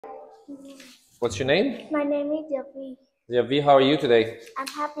What's your name? My name is Diệp Vy. Diệp Vy, how are you today? I'm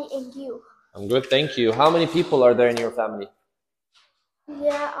happy and you? I'm good, thank you. How many people are there in your family?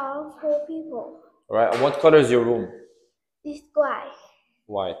 There are 4 people. All right, and what color is your room? It's white.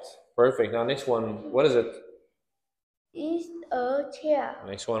 White. Perfect. Now, next one, what is it? It's a chair.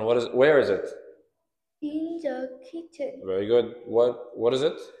 Next one, what is it? Where is it? In the kitchen. Very good. What is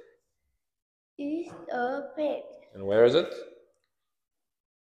it? It's a bed. And where is it?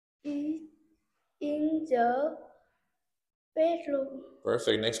 It's in the bedroom.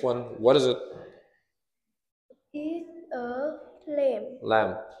 Perfect. Next one, what is it? It's a lamp.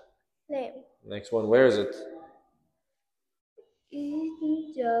 Lamp. Lamp. Next one, where is it? In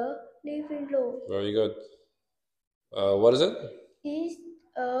the living room. Very good. What is it? It's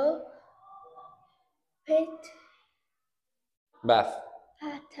a pet Bath.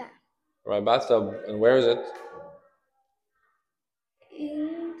 bathtub. All right, bathtub. And where is it?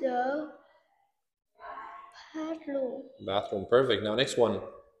 In the bathroom. Bathroom. Perfect. Now, next one.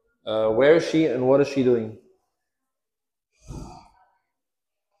 Where is she and what is she doing?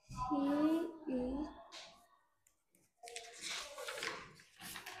 She is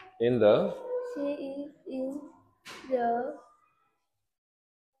In the in the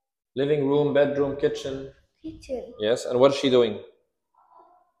living room, bedroom, kitchen. kitchen. Yes. And what is she doing?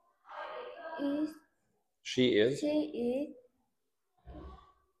 She is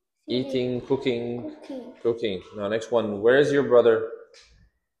Eating, cooking. Now, next one. Where is your brother?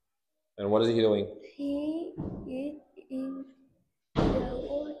 And what is he doing? He is in the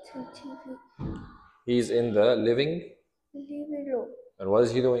watching TV. He's in the living room. And what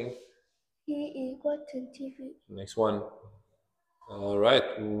is he doing? He is watching TV. Next one. All right.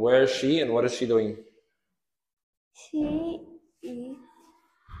 Where is she and what is she doing? She is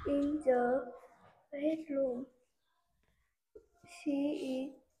in the bedroom.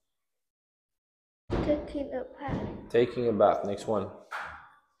 She is taking a bath. Next one.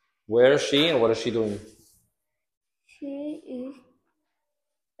 Where is she and what is she doing? She is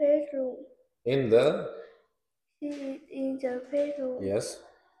bedroom. She is in the bedroom. Yes.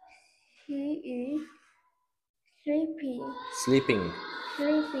 She is sleeping.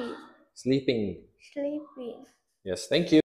 Sleeping. Yes, thank you.